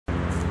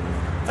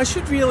I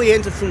should really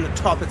enter from the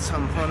top at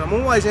some point. I'm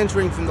always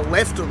entering from the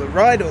left or the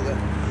right or the...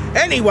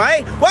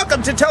 Anyway,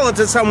 welcome to Tell It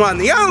To Someone,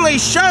 the only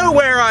show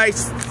where I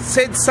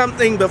said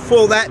something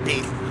before that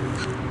bit.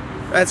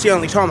 That's the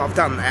only time I've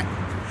done that.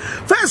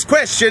 First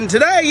question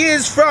today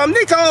is from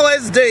Nicole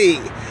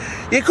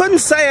SD. You couldn't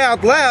say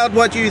out loud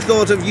what you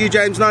thought of Hugh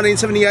James'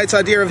 1978's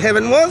idea of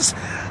heaven was.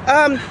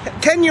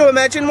 Can you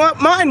imagine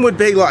what mine would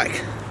be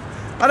like?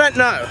 I don't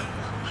know.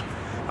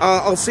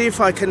 I'll see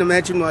if I can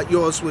imagine what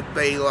yours would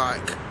be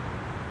like.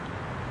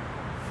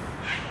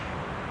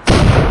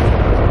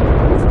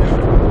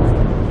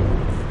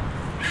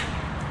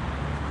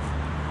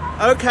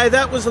 Okay,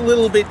 that was a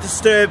little bit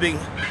disturbing.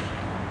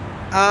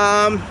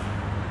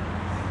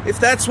 If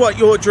that's what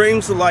your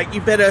dreams are like, you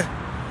better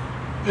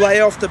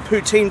lay off the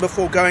poutine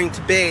before going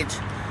to bed.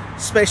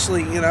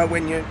 Especially, you know,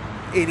 when you're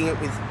eating it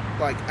with,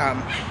 like,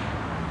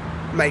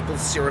 maple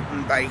syrup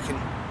and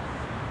bacon.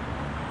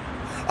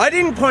 I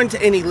didn't point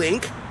to any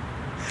link.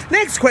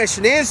 Next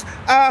question is,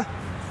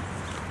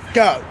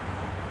 go.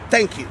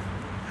 Thank you.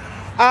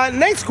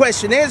 Next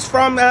question is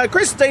from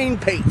Christine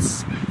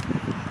Peace.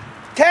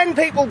 Can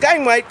people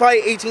gain weight by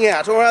eating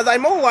out, or are they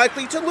more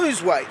likely to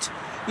lose weight?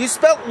 You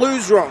spelt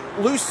lose wrong.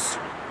 Loose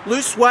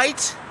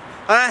weight?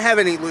 I don't have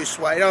any loose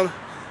weight.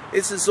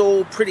 This is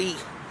all pretty,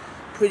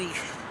 you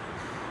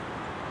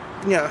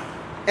know,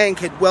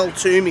 anchored well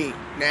to me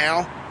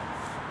now.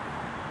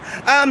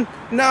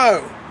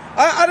 No.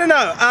 I don't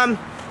know.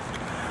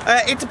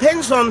 It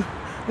depends on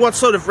what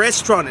sort of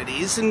restaurant it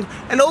is, and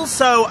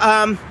also,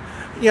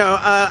 you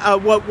know,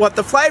 what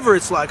the flavour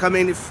is like. I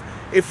mean,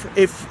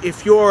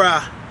 if you're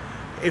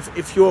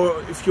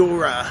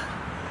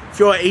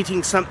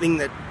eating something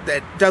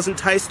that doesn't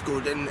taste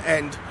good,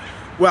 and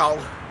well,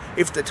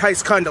 if the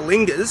taste kind of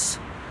lingers.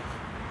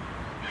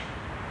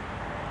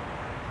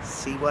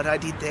 See what I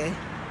did there?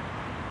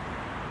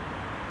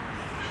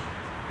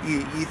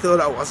 You thought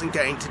I wasn't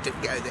going to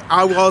go there.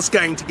 I was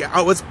going to go.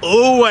 I was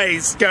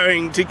always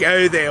going to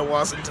go there,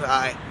 wasn't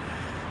I?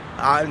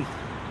 I'm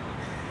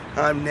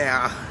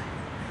now.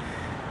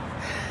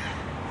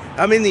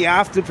 I'm in the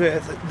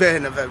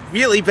afterburn of a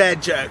really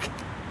bad joke.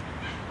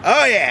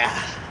 Oh yeah.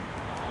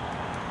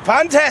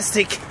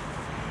 Fantastic.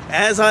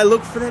 As I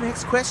look for the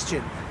next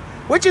question,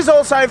 which is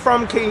also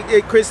from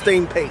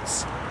Christine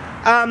Peace.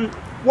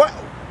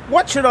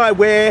 What should I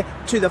wear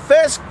to the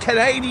first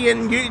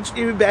Canadian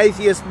YouTube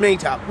atheist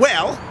meetup?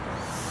 Well,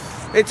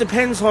 it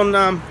depends on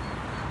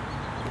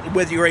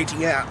whether you're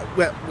eating out.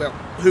 Well,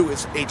 who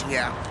is eating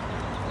out?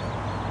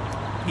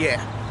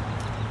 Yeah.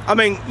 I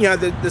mean, you know,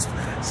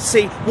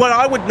 see, what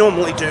I would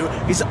normally do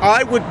is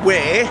I would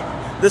wear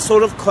the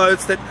sort of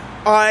clothes that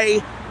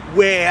I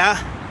wear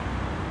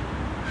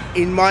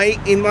in my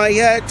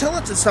Tell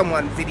It To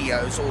Someone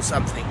videos or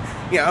something.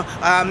 You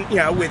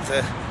know,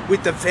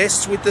 with the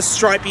vest, with the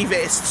stripy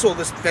vests, or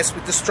the vest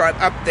with the stripe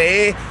up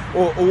there,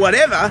 or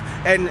whatever,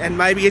 and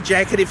maybe a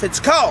jacket if it's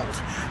cold.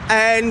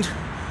 And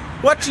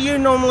what do you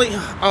normally...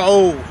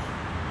 Oh.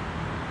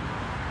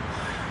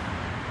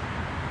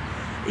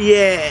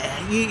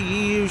 Yeah, you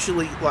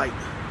usually, like,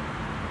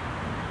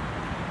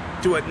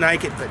 do it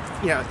naked, but,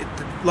 you know,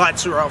 the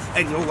lights are off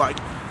and you're, like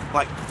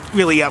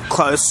really up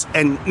close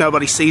and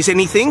nobody sees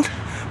anything.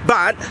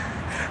 But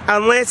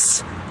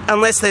unless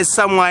there's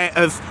some way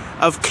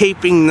of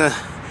keeping the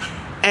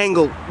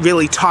angle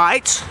really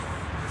tight,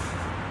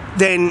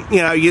 then,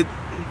 you know, you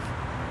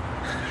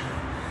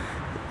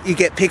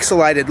get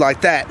pixelated like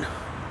that.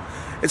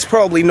 It's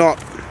probably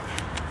not,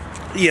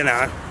 you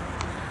know.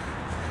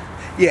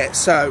 Yeah,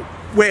 so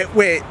wear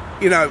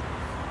you know,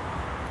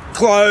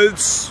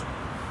 clothes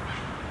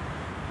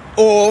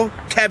or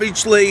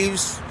cabbage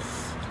leaves,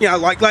 you know,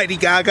 like Lady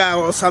Gaga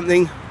or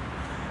something.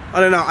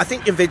 I don't know, I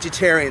think you're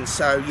vegetarian,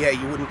 so yeah,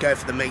 you wouldn't go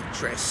for the meat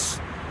dress.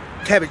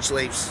 Cabbage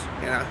leaves,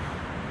 you know,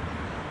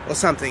 or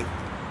something.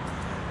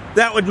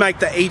 That would make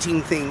the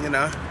eating thing, you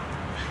know,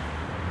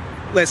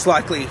 less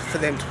likely for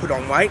them to put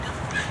on weight.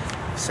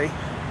 See?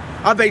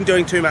 I've been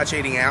doing too much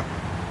eating out.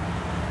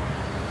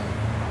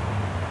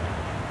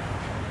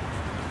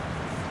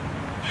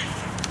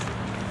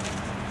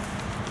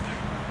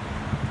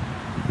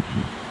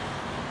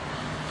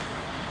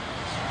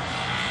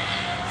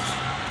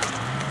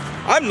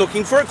 I'm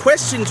looking for a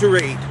question to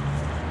read.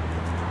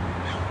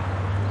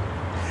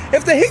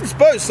 If the Higgs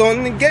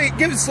boson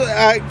gives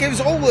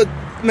all the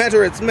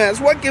matter its mass,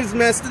 what gives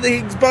mass to the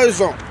Higgs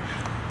boson?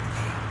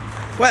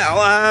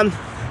 Well,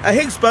 a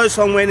Higgs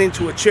boson went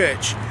into a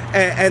church,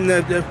 and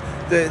the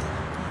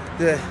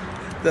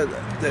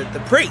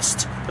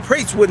priest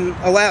wouldn't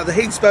allow the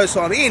Higgs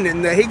boson in,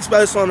 and the Higgs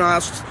boson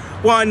asked,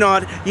 "Why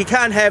not? You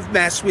can't have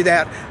mass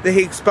without the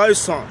Higgs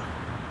boson."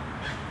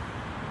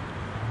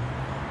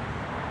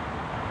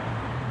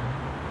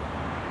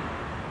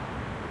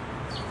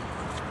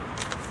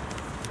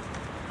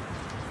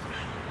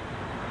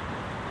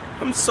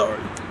 I'm sorry.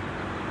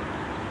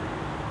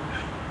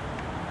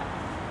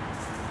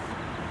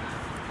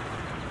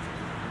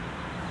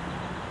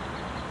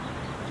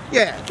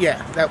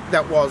 Yeah,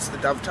 that was the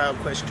dovetail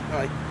question.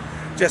 I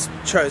just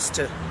chose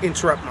to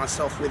interrupt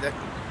myself with it.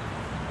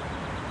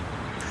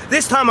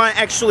 This time I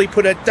actually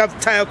put a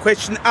dovetail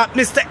question up,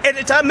 Mr.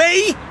 Editor,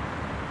 me!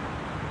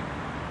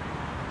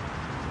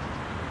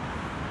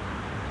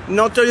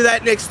 Not do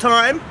that next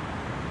time.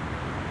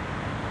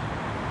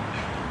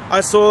 I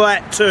saw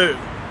that too.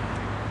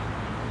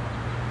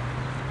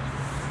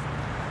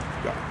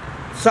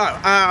 So,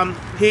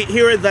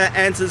 here are the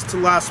answers to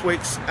last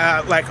week's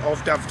lack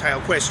of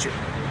dovetail question.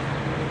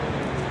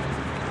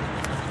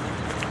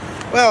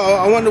 Well,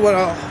 I wonder what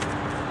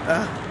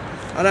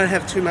I don't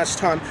have too much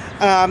time.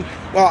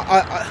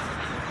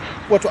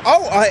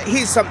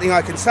 Here's something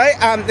I can say.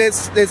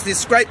 There's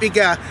this great big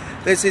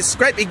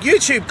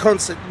YouTube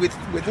concert with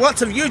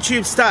lots of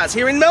YouTube stars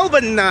here in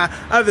Melbourne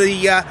over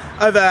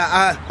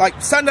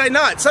like Sunday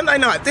night.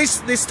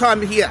 This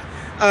time here.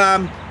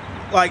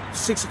 Like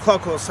 6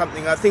 o'clock or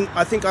something. I think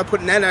I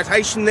put an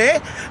annotation there.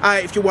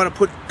 If you want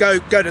to go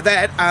to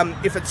that.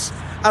 If it's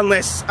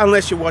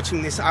unless you're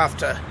watching this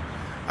after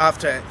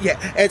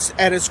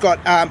it's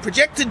got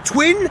Projected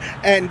Twin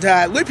and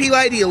Loopy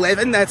Lady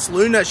 11. That's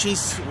Luna.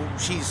 She's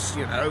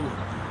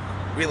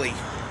really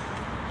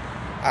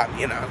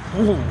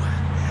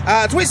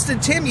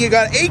Twisted Tim. You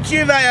got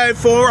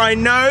EQV04. I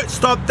know.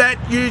 Stop that.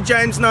 You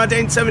James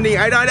 1978.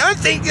 I don't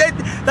think they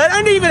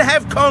don't even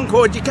have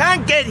Concord. You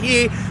can't get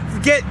here.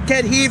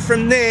 Get here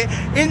from there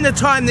in the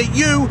time that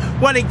you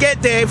want to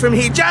get there from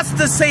here just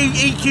to see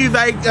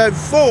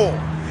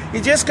EQV04.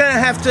 You're just going to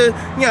have to,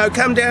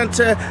 come down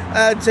to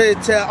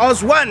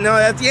Oz 1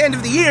 at the end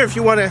of the year if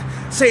you want to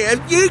see it.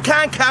 You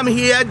can't come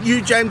here,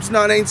 you James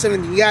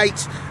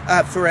 1978,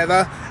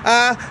 forever.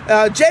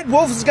 Jed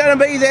Wolf is going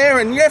to be there,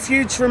 and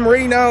Refuge from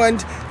Reno,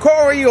 and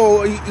Cory,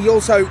 or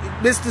also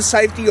Mr.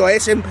 Safety, or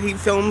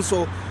smpfilms,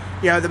 or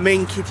the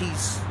Mean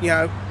Kitties,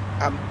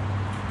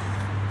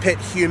 Pet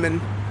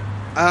Human.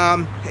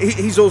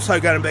 He's also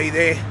going to be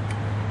there,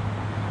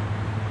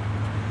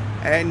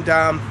 and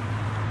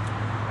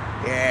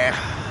yeah,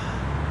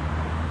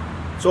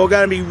 it's all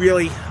going to be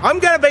really. I'm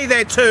going to be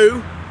there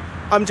too.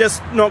 I'm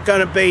just not going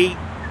to be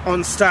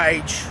on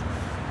stage.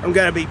 I'm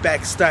going to be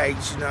backstage,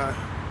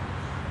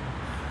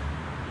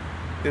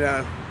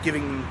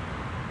 giving them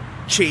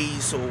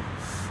cheese or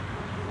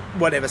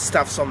whatever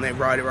stuff's on their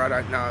rotor. I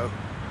don't know.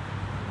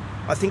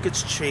 I think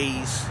it's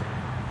cheese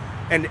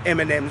and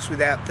M&Ms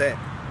without that,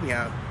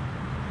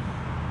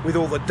 with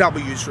all the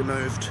W's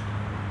removed,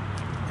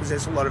 because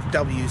there's a lot of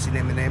W's in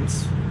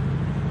M&Ms.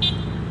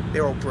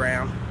 They're all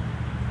brown.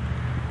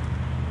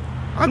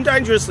 I'm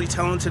dangerously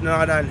talented and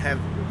I don't have,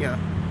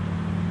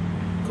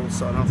 cool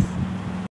sign off.